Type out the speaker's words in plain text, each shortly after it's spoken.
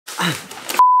Hey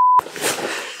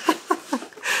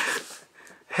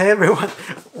everyone,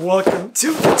 welcome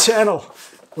to the channel.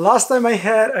 Last time I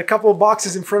had a couple of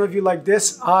boxes in front of you like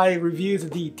this, I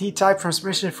reviewed the T-type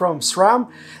transmission from SRAM.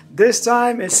 This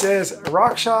time it says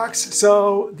RockShox,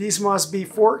 so these must be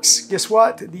forks. Guess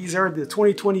what? These are the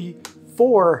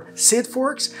 2024 SID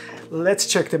forks. Let's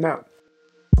check them out.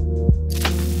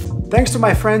 Thanks to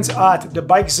my friends at the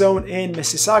Bike Zone in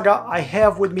Mississauga, I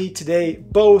have with me today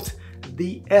both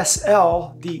the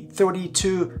SL, the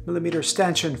 32mm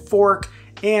stanchion fork,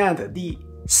 and the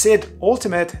SID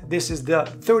Ultimate. This is the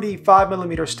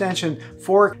 35mm stanchion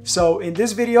fork. So in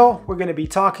this video, we're going to be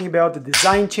talking about the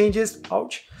design changes,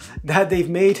 that they've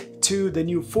made to the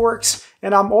new forks.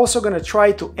 And I'm also going to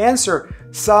try to answer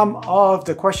some of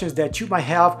the questions that you might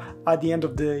have at the end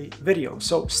of the video.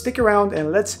 So stick around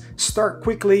and let's start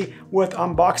quickly with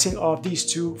unboxing of these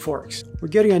two forks. We're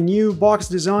getting a new box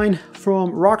design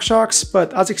from RockShox,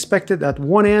 but as expected, at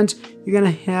one end, you're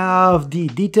going to have the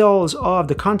details of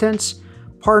the contents,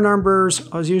 part numbers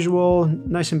as usual,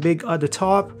 nice and big at the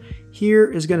top.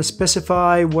 Here is going to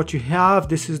specify what you have.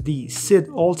 This is the SID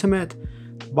Ultimate.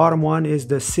 Bottom one is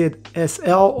the SID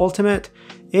SL Ultimate,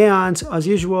 and as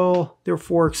usual, their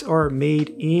forks are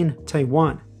made in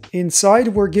Taiwan. Inside,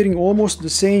 we're getting almost the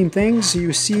same things.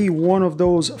 You see one of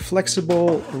those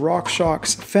flexible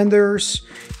RockShox fenders.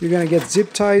 You're gonna get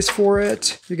zip ties for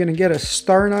it. You're gonna get a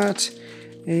star nut,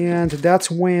 and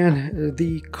that's when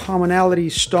the commonality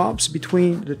stops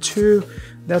between the two.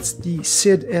 That's the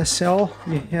SID SL.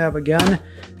 You have again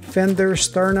fender,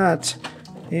 star nut,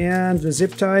 and the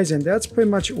zip ties, and that's pretty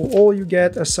much all you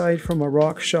get aside from a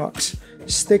RockShox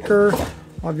sticker.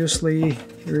 Obviously,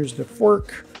 here's the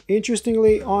fork.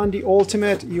 Interestingly, on the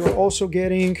Ultimate, you're also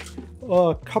getting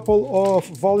a couple of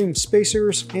volume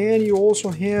spacers, and you also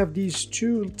have these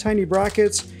two tiny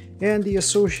brackets and the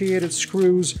associated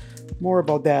screws. More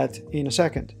about that in a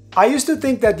second. I used to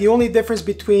think that the only difference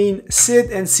between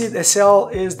SID and SID SL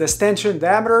is the stanchion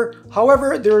diameter.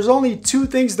 However, there's only two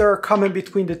things that are common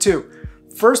between the two.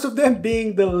 First of them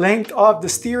being the length of the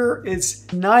steer is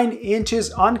 9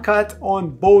 inches uncut on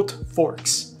both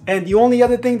forks. And the only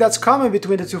other thing that's common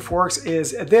between the two forks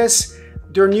is this,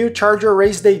 their new Charger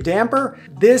race day damper.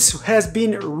 This has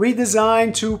been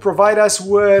redesigned to provide us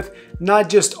with not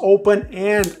just open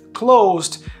and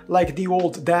closed like the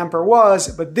old damper was,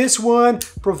 but this one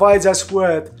provides us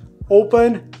with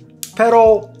open,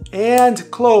 pedal, and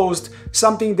closed,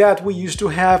 something that we used to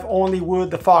have only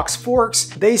with the FOX forks.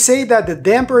 They say that the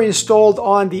damper installed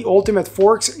on the Ultimate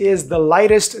forks is the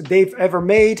lightest they've ever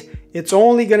made. It's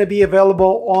only going to be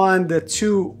available on the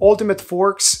two Ultimate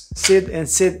forks, SID and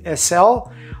SID SL.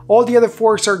 All the other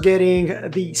forks are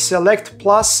getting, the Select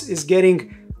Plus is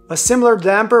getting a similar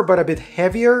damper but a bit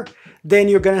heavier. Then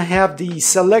you're going to have the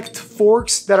Select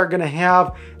forks that are going to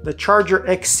have the Charger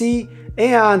XC,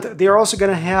 and they're also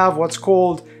going to have what's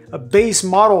called a base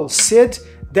model SID.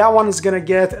 That one is gonna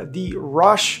get the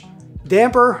Rush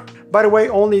damper. By the way,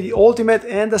 only the Ultimate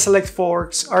and the Select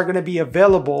forks are gonna be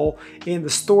available in the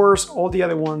stores. All the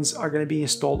other ones are gonna be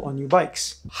installed on new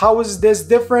bikes. How is this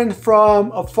different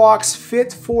from a FOX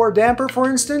Fit4 damper, for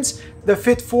instance? The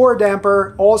Fit4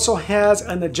 damper also has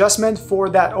an adjustment for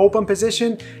that open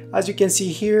position. As you can see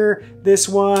here, this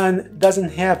one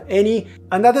doesn't have any.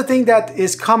 Another thing that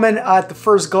is common at the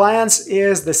first glance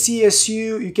is the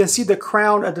CSU. You can see the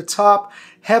crown at the top,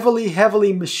 heavily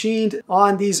machined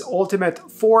on these Ultimate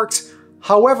forks.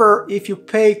 However, if you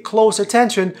pay close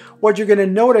attention, what you're gonna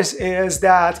notice is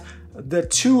that the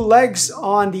two legs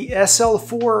on the SL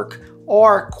fork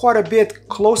are quite a bit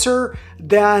closer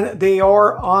than they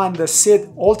are on the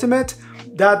SID Ultimate.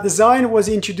 That design was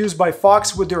introduced by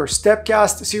FOX with their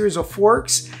Stepcast series of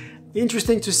forks.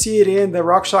 Interesting to see it in the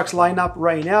RockShox lineup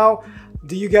right now.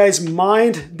 Do you guys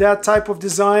mind that type of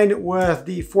design with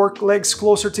the fork legs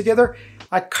closer together?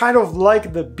 I kind of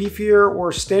like the beefier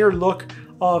or standard look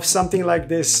of something like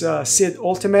this SID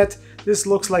Ultimate. This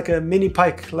looks like a mini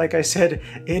Pike, like I said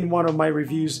in one of my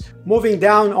reviews. Moving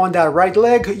down on that right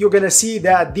leg, you're gonna see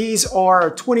that these are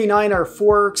 29er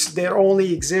forks. They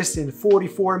only exist in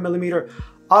 44mm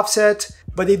offset,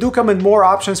 but they do come in more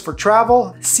options for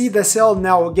travel. SID SL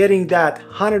now getting that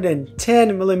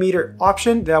 110mm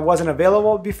option that wasn't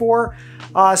available before.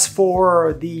 As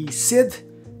for the SID,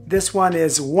 this one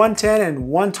is 110 and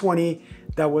 120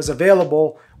 that was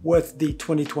available with the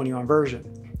 2021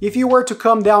 version. If you were to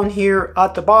come down here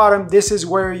at the bottom, this is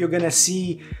where you're gonna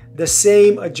see the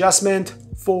same adjustment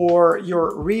for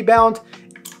your rebound.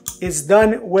 It's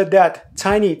done with that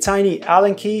tiny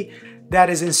Allen key that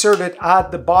is inserted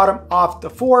at the bottom of the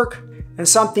fork. And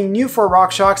something new for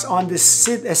RockShox on the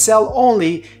SID SL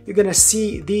only, you're gonna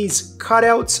see these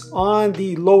cutouts on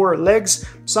the lower legs,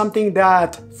 something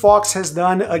that FOX has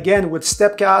done again with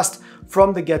Stepcast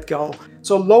from the get-go.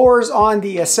 So lowers on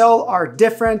the SL are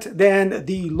different than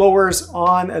the lowers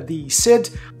on the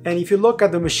SID. And if you look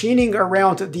at the machining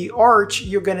around the arch,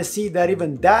 you're gonna see that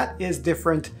even that is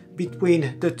different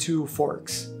between the two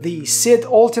forks. The SID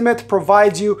Ultimate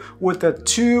provides you with the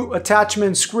 2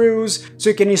 attachment screws, so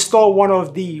you can install one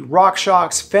of the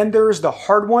RockShox fenders, the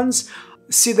hard ones.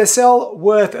 SID SL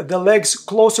with the legs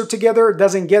closer together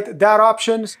doesn't get that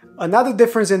option. Another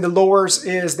difference in the lowers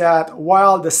is that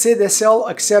while the SID SL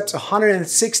accepts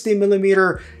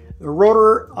 160mm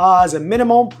rotor as a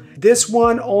minimum, this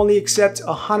one only accepts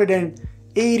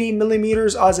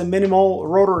 180mm as a minimal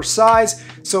rotor size.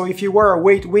 So if you were a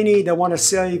weight weenie that want to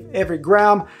save every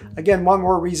gram, again, one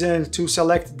more reason to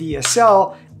select the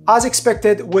SL. As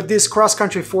expected, with these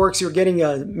cross-country forks, you're getting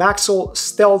a Maxell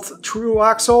Stealth Thru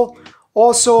axle.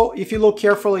 Also, if you look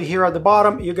carefully here at the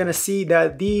bottom, you're gonna see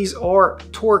that these are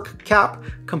torque cap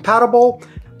compatible.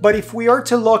 But if we are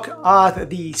to look at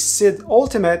the SID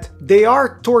Ultimate, they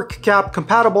are torque cap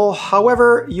compatible.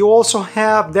 However, you also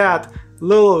have that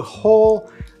little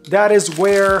hole. That is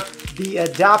where the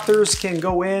adapters can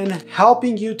go in,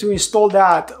 helping you to install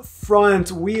that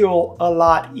front wheel a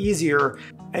lot easier.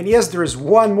 And yes, there is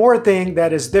one more thing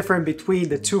that is different between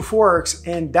the two forks,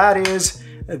 and that is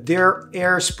their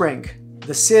air spring.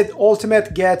 The SID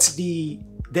Ultimate gets the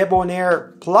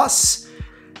Debonair Plus.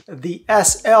 The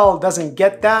SL doesn't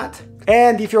get that.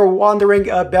 And if you're wondering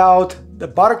about the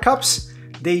buttercups,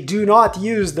 they do not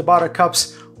use the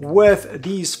buttercups with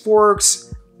these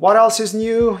forks. What else is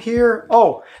new here?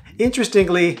 Oh,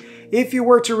 interestingly, if you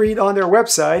were to read on their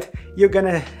website, you're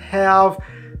gonna have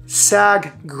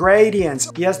sag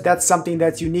gradients. Yes, that's something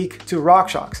that's unique to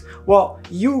RockShox. Well,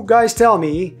 you guys tell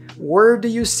me, where do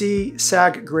you see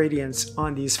sag gradients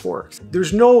on these forks?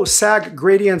 There's no sag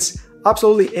gradients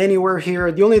absolutely anywhere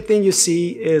here. The only thing you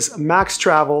see is max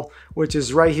travel, which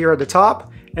is right here at the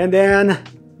top, and then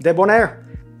Debonair.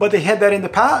 But they had that in the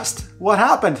past. What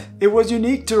happened? It was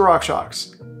unique to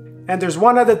RockShox. And there's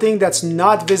one other thing that's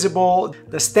not visible.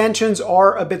 The stanchions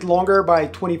are a bit longer by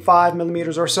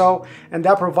 25mm or so, and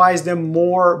that provides them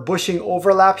more bushing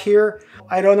overlap here.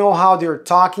 I don't know how they're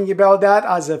talking about that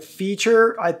as a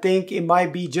feature. I think it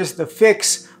might be just the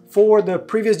fix for the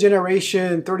previous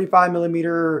generation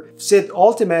 35mm SID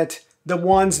Ultimate, the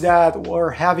ones that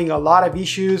were having a lot of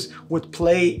issues with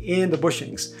play in the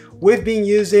bushings. We've been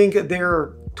using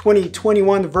their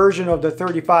 2021 version of the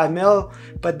 35mm,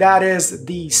 but that is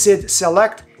the SID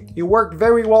Select. It worked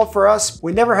very well for us.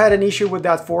 We never had an issue with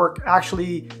that fork.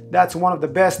 Actually, that's one of the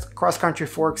best cross-country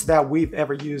forks that we've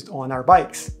ever used on our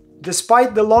bikes.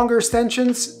 Despite the longer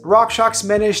stanchions, RockShox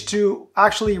managed to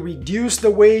actually reduce the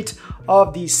weight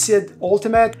of the SID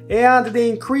Ultimate, and they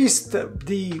increased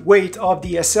the weight of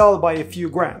the SL by a few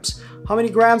grams. How many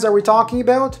grams are we talking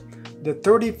about? The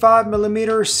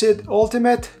 35mm SID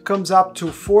Ultimate comes up to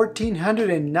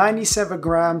 1497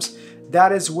 grams.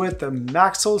 That is with the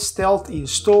Maxell Stealth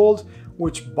installed,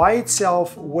 which by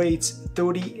itself weighs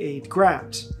 38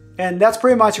 grams. And that's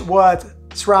pretty much what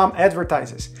SRAM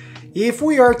advertises. If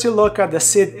we are to look at the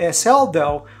SID SL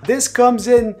though, this comes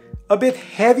in a bit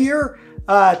heavier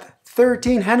at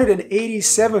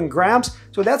 1387 grams.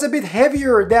 So that's a bit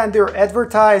heavier than their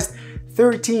advertised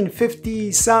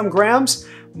 1350 some grams.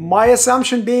 My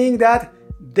assumption being that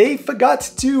they forgot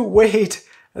to weight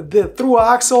the through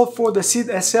axle for the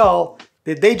SID SL.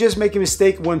 Did they just make a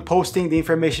mistake when posting the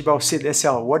information about SID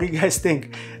SL? What do you guys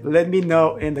think? Let me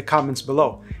know in the comments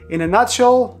below. In a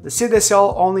nutshell, the SID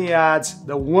SL only adds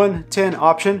the 110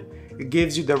 option. It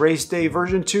gives you the race day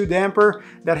version 2 damper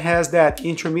that has that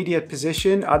intermediate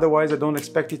position. Otherwise, I don't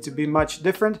expect it to be much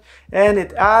different. And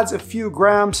it adds a few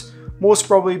grams, most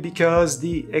probably because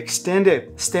the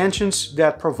extended stanchions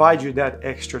that provide you that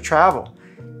extra travel.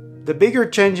 The bigger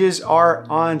changes are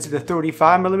on the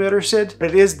 35mm SID.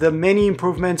 It is the many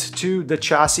improvements to the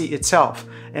chassis itself.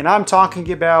 And I'm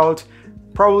talking about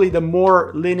probably the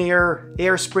more linear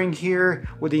air spring here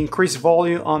with the increased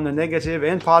volume on the negative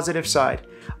and positive side.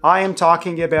 I am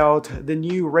talking about the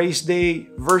new race day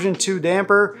version 2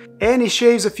 damper, and it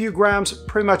shaves a few grams,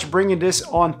 pretty much bringing this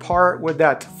on par with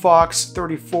that FOX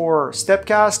 34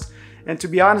 Stepcast. And to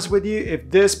be honest with you, if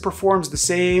this performs the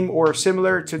same or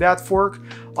similar to that fork,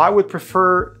 I would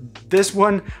prefer this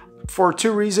one for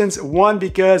 2 reasons. One,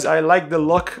 because I like the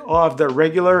look of the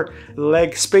regular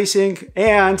leg spacing,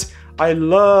 and I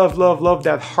love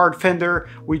that hard fender.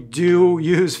 We do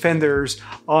use fenders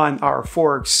on our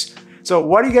forks. So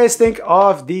what do you guys think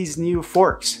of these new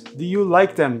forks? Do you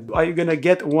like them? Are you gonna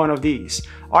get one of these?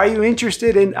 Are you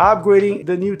interested in upgrading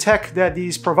the new tech that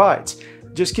these provides?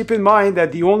 Just keep in mind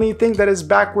that the only thing that is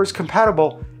backwards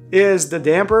compatible is the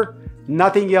damper.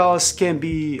 Nothing else can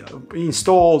be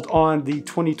installed on the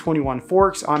 2021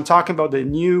 forks. I'm talking about the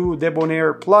new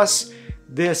Debonair Plus.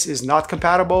 This is not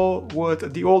compatible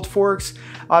with the old forks.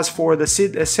 As for the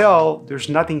SID SL, there's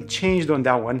nothing changed on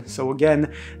that one. So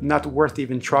again, not worth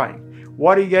even trying.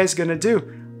 What are you guys gonna do?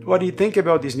 What do you think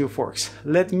about these new forks?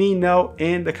 Let me know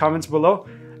in the comments below.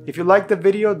 If you liked the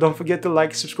video, don't forget to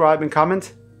like, subscribe, and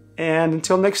comment. And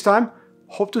until next time,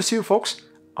 hope to see you folks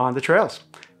on the trails.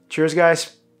 Cheers,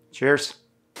 guys. Cheers.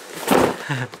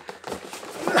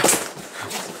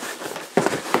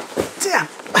 Damn,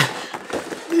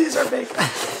 these are big.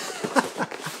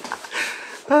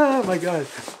 Oh my God.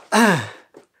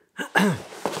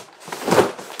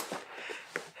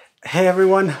 Hey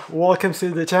everyone, welcome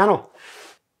to the channel.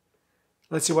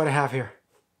 Let's see what I have here.